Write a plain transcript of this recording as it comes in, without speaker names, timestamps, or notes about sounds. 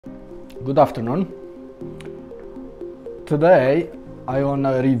Good afternoon. Today I want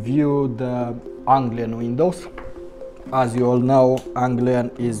to review the Anglian windows. As you all know,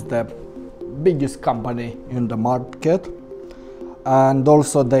 Anglian is the biggest company in the market, and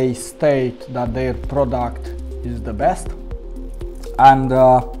also they state that their product is the best. And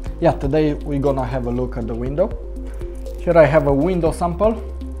today we're gonna have a look at the window. Here I have a window sample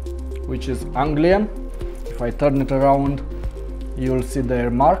which is Anglian. If I turn it around, you'll see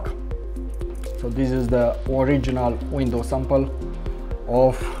their mark. So this is the original window sample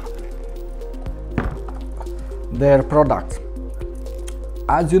of their products.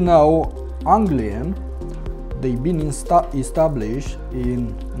 As you know, Anglian, they've been established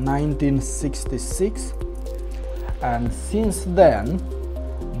in 1966, and since then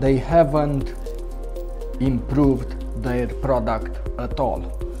they haven't improved their product at all.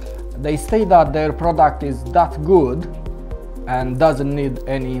 They say that their product is that good and doesn't need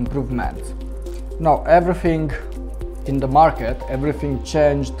any improvements. Now everything in the market, everything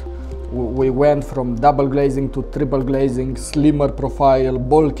changed. We went from double glazing to triple glazing, slimmer profile,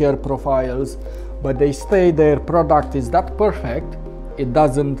 bulkier profiles, but they say their product is that perfect, it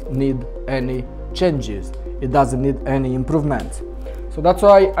doesn't need any changes, it doesn't need any improvements. So that's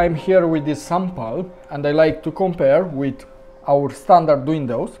why I'm here with this sample, and I like to compare with our standard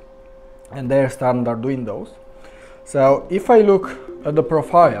windows and their standard windows. So if I look at the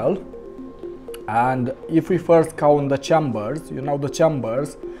profile, and if we first count the chambers, you know, the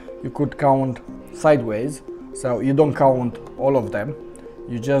chambers you could count sideways, so you don't count all of them,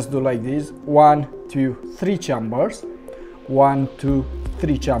 you just do like this: 1, 2, 3 chambers, 1, 2,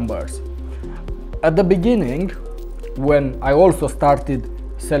 3 chambers. At the beginning, when I also started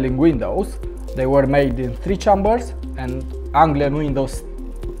selling windows, they were made in 3 chambers, and Anglian windows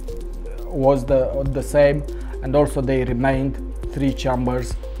was the same, and also they remained 3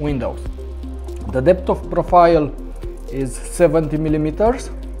 chambers windows. The depth of profile is 70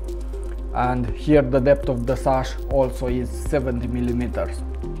 millimeters, and here the depth of the sash also is 70 millimeters.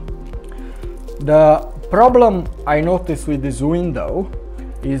 The problem I noticed with this window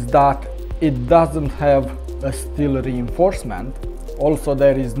is that it doesn't have a steel reinforcement. Also,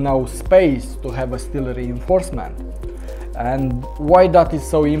 there is no space to have a steel reinforcement. And why that is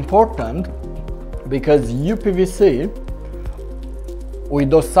so important? Because UPVC, with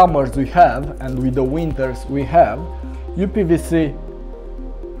those summers we have and with the winters we have, UPVC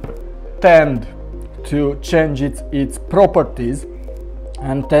tend to change its properties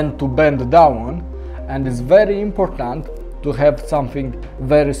and tend to bend down, and it's very important to have something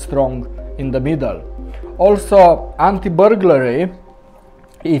very strong in the middle. Also, anti-burglary,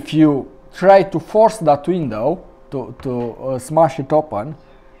 if you try to force that window to smash it open,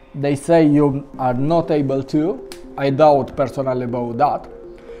 they say you are not able to. I doubt personally about that.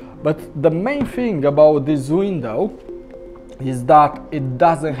 But the main thing about this window is that it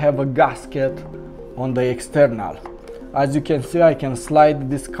doesn't have a gasket on the external. As you can see, I can slide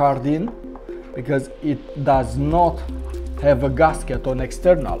this card in because it does not have a gasket on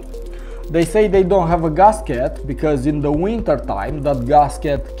external. They say they don't have a gasket because in the winter time that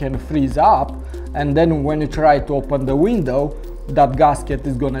gasket can freeze up, and then when you try to open the window, that gasket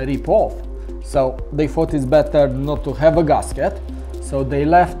is gonna rip off. So they thought it's better not to have a gasket, so they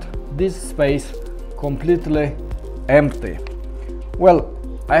left this space completely empty. Well,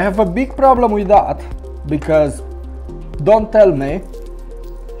 I have a big problem with that, because don't tell me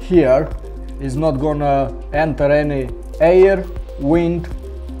here is not gonna enter any air, wind,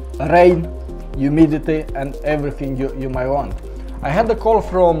 rain, humidity and everything you might want. I had a call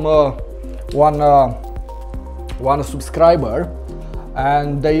from one subscriber,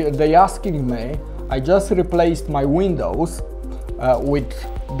 and they asking me, I just replaced my windows with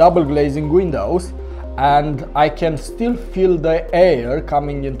double glazing windows, and I can still feel the air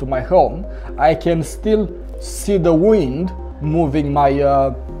coming into my home. I can still see the wind moving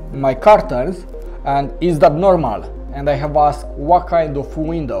my curtains, and is that normal? And I have asked, what kind of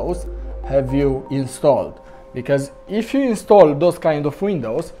windows have you installed? Because if you install those kind of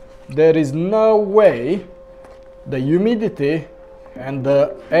windows, there is no way the humidity and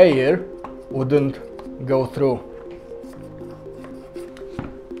the air wouldn't go through.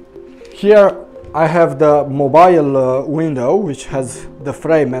 Here I have the mobile window, which has the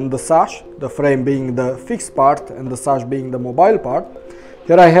frame and the sash, the frame being the fixed part and the sash being the mobile part.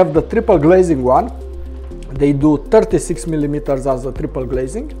 Here I have the triple glazing one. They do 36 millimeters as a triple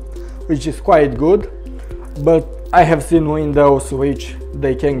glazing, which is quite good, but I have seen windows which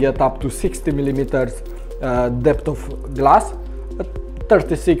they can get up to 60 millimeters depth of glass, but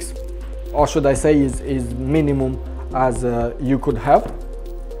 36, or should I say, is minimum as you could have.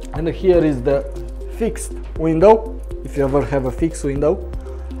 and here is the fixed window, if you ever have a fixed window,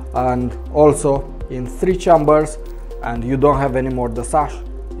 and also in 3 chambers, and you don't have anymore the sash,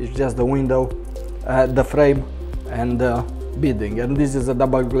 it's just the window, the frame and the beading. And this is a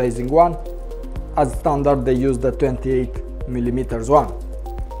double glazing one. As standard they use the 28mm one.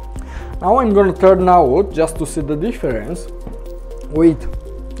 Now I'm going to turn out just to see the difference with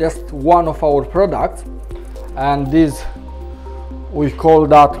just one of our products, and this we call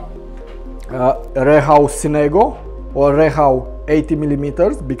that Rehau Sinego or Rehau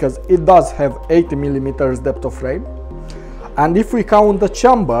 80mm, because it does have 80mm depth of frame. And if we count the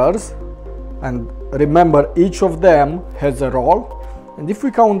chambers, and remember each of them has a roll, and if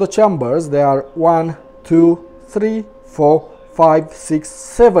we count the chambers, there are 1, 2, 3, 4, 5, 6,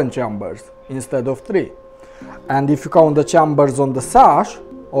 7 chambers instead of 3. And if you count the chambers on the sash,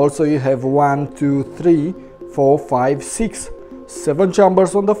 also you have 1, 2, 3, 4, 5, 6, 7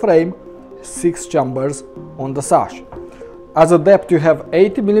 chambers on the frame, 6 chambers on the sash. As a depth you have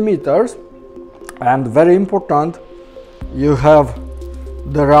 80mm, and very important, you have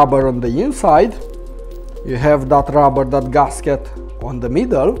the rubber on the inside, you have that rubber, that gasket on the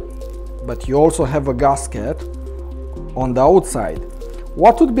middle, but you also have a gasket on the outside.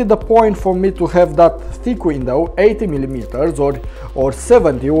 What would be the point for me to have that thick window, 80mm or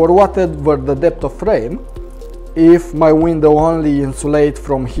 70 or whatever the depth of frame, if my window only insulates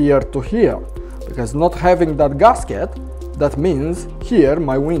from here to here? Because not having that gasket, that means here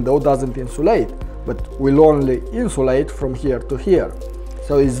my window doesn't insulate, but will only insulate from here to here.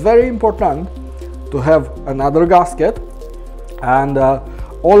 So it's very important to have another gasket. And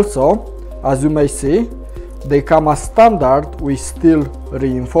also, as you may see, they come as standard with steel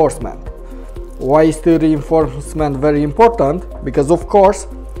reinforcement. Why is steel reinforcement very important? Because of course,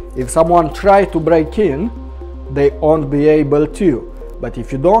 if someone try to break in, they won't be able to. But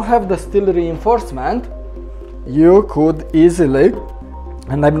if you don't have the steel reinforcement, you could easily,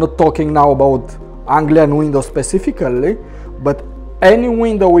 and I'm not talking now about Anglian window specifically, but any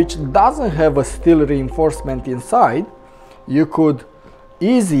window which doesn't have a steel reinforcement inside, you could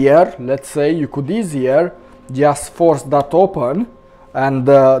easier, let's say, you could easier just force that open, and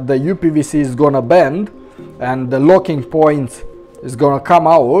the UPVC is gonna bend, and the locking point is gonna come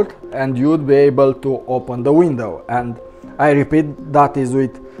out, and you'd be able to open the window. And I repeat, that is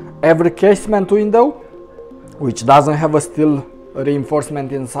with every casement window which doesn't have a steel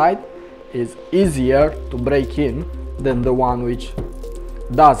reinforcement inside is easier to break in than the one which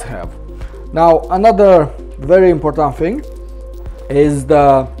does have. Now another very important thing is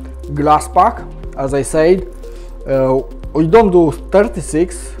the glass pack. As I said, we don't do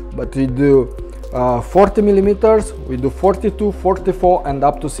 36, but we do 40mm, we do 42, 44 and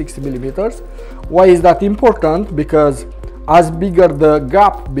up to 60mm. Why is that important? Because as bigger the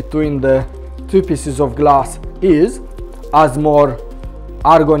gap between the two pieces of glass is, as more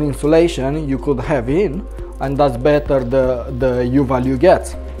argon insulation you could have in, and that's better the U value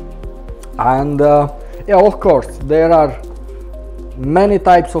gets. And yeah, of course there are many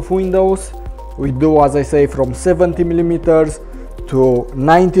types of windows. We do, as I say, from 70mm to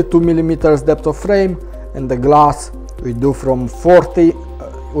 92mm depth of frame, and the glass we do from 40,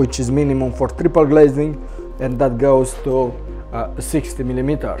 which is minimum for triple glazing, and that goes to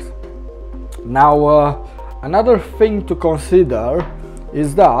 60mm. Now another thing to consider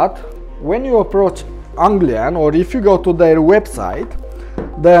is that when you approach Anglian, or if you go to their website,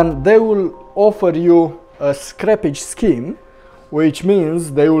 then they will offer you a scrappage scheme, which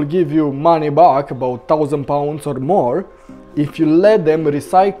means they will give you money back, about £1,000 or more, if you let them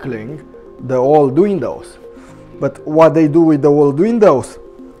recycling the old windows. But what they do with the old windows,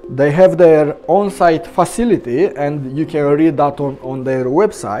 they have their on-site facility, and you can read that on their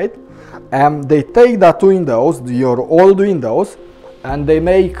website, and they take that windows, your old windows, and they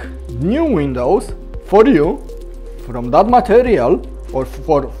make new windows for you from that material, or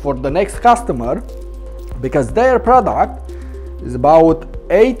for the next customer, because their product is about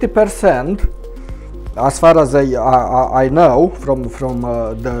 80%, as far as I know from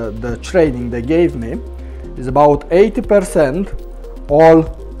the training they gave me, is about 80% all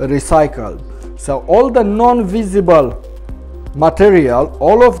recycled. So all the non-visible material,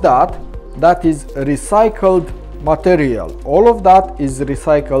 all of that is recycled material. All of that is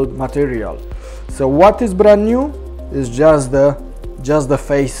recycled material. So what is brand new is just the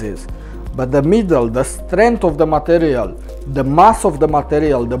faces, but the middle, the strength of the material, the mass of the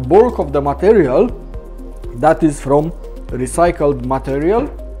material, the bulk of the material, that is from recycled material,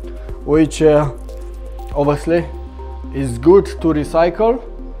 which obviously is good to recycle.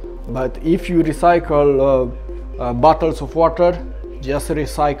 But if you recycle bottles of water, just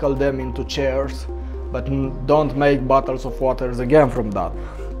recycle them into chairs, but don't make bottles of waters again from that.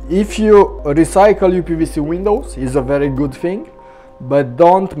 If you recycle UPVC windows, is a very good thing, but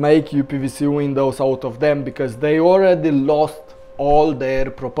don't make UPVC windows out of them, because they already lost all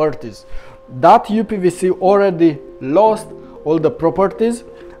their properties. That UPVC already lost all the properties,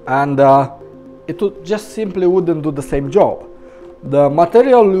 and it just simply wouldn't do the same job. The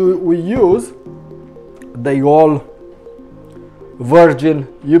material we use, they all virgin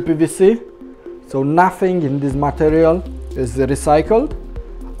UPVC, so nothing in this material is recycled,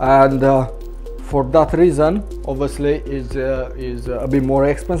 and for that reason obviously is a bit more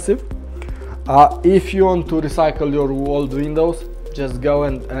expensive. If you want to recycle your old windows, just go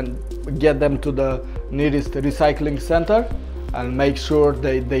and get them to the nearest recycling center and make sure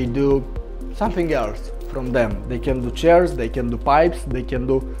they do something else from them. They can do chairs, they can do pipes, they can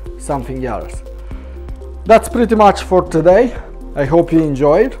do something else. That's pretty much for today. I hope you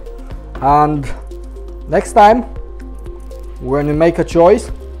enjoyed, and next time when you make a choice,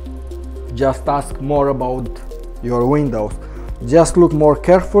 just ask more about your windows. Just look more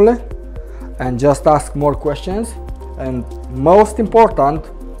carefully and just ask more questions, and most important,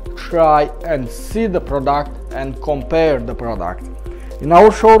 try and see the product and compare the product. In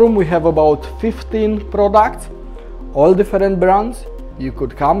our showroom we have about 15 products, all different brands. You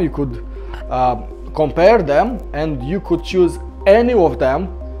could come, you could compare them, and you could choose any of them,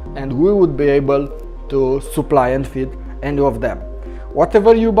 and we would be able to supply and fit any of them.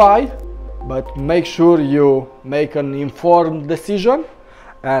 Whatever you buy, but make sure you make an informed decision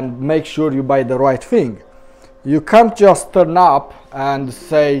and make sure you buy the right thing. You can't just turn up and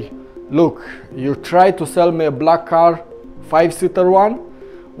say, look, you try to sell me a black car, 5-seater one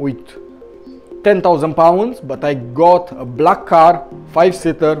with 10,000 pounds, but I got a black car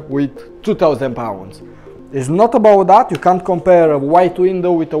 5-seater with 2,000 pounds. It's not about that. You can't compare a white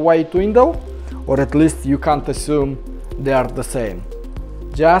window with a white window, or at least you can't assume they are the same.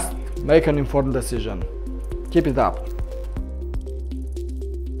 Just make an informed decision. Keep it up.